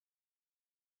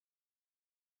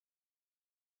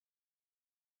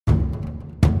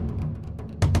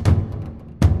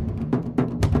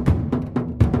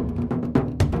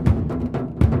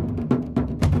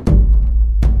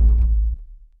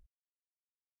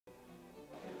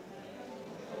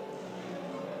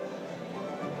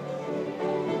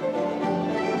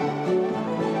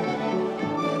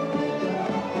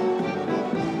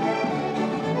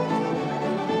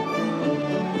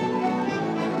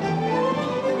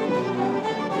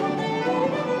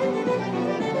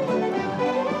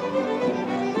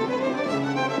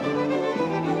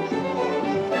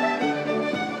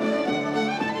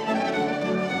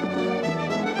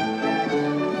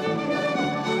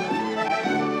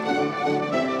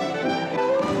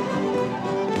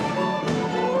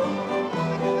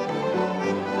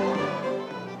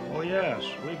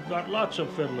got lots of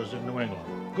fiddlers in New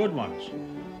England, good ones.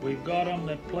 We've got them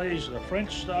that plays the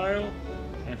French style,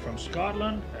 and from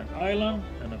Scotland and Ireland,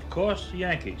 and of course,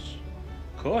 Yankees.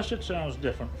 Of course it sounds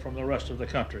different from the rest of the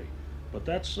country, but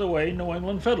that's the way New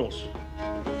England fiddles.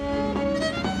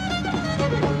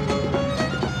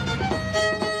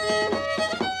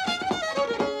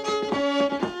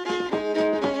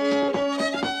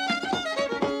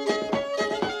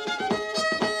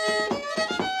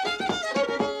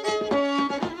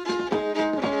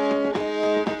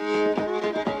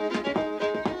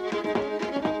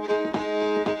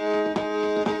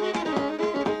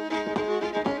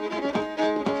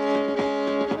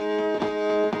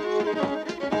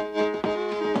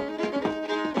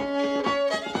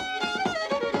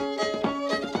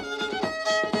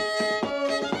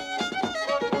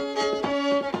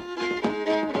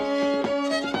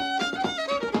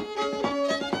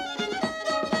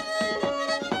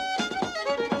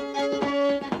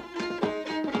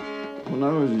 When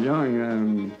I was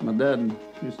young, my dad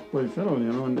used to play fiddle,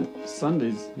 you know, and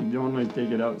Sundays, he'd only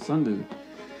take it out Sundays.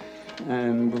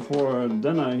 And before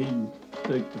dinner, he'd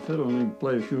take the fiddle and he'd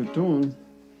play a few tunes,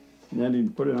 and then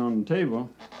he'd put it on the table,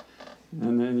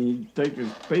 and then he'd take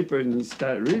his paper and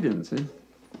start reading, see?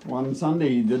 One Sunday,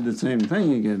 he did the same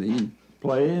thing again. He'd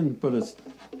play and put his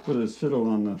fiddle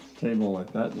on the table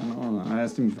like that, you know, and I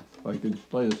asked him if I could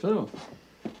play his fiddle.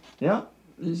 Yeah,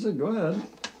 he said, go ahead.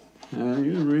 And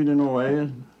he was reading away,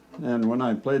 and when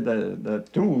I played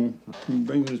that tune, he'd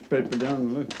bring his paper down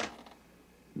and look.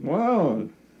 Well,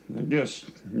 I guess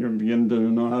you begin to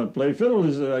know how to play fiddle.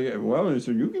 He said, well, he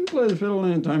said, you can play the fiddle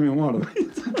anytime you want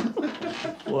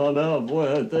to. Well, now,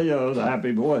 boy, I tell you, I was a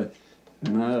happy boy.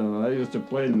 And I used to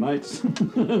play nights.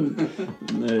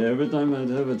 Every time I'd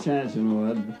have a chance, you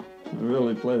know, I'd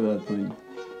really play that thing.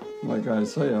 Like I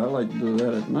say, I like to do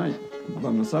that at night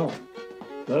by myself.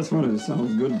 That's when it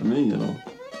sounds good to me, you know.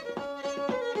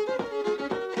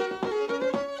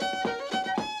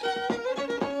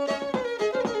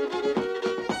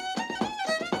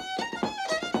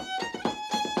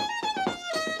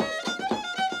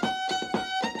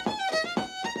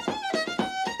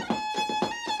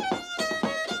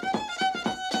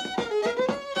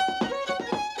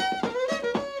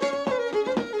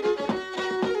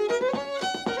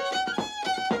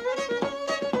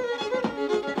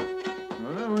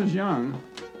 Young,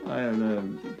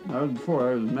 that was before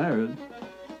I was married.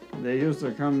 They used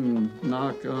to come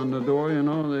knock on the door, you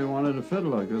know, they wanted a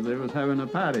fiddler because they was having a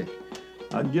party.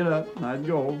 I'd get up, I'd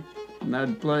go, and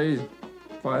I'd play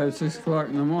 5, 6 o'clock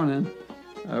in the morning.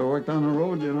 I worked on the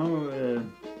road, you know, the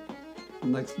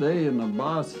next day, and the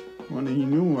boss, when he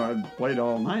knew I'd played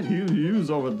all night, he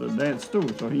was over at the dance too,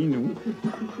 so he knew.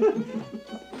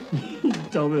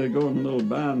 He'd tell me to go in a little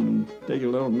band and take a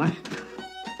little nap.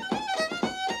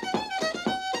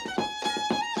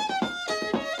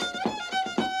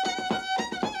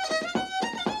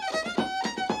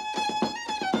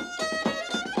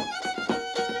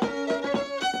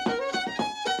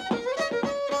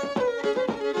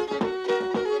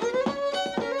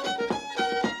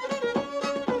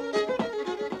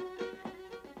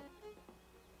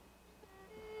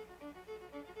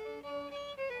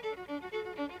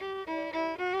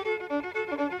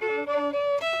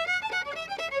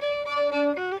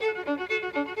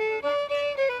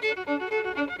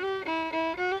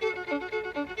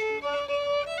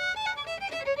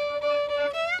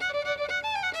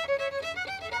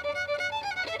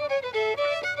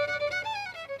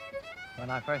 When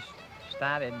I first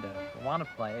started to want to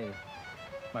play,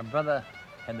 my brother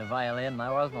had the violin, and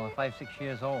I was only 5, 6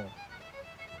 years old.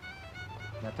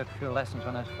 And I took a few lessons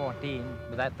when I was 14.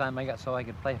 By that time I got so I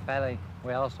could play fairly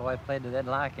well, so I played the dead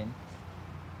larkin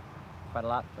quite a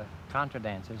lot for contra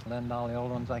dances, learned all the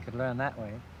old ones I could learn that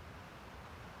way.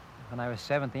 When I was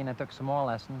 17, I took some more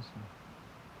lessons, and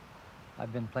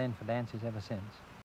I've been playing for dances ever since.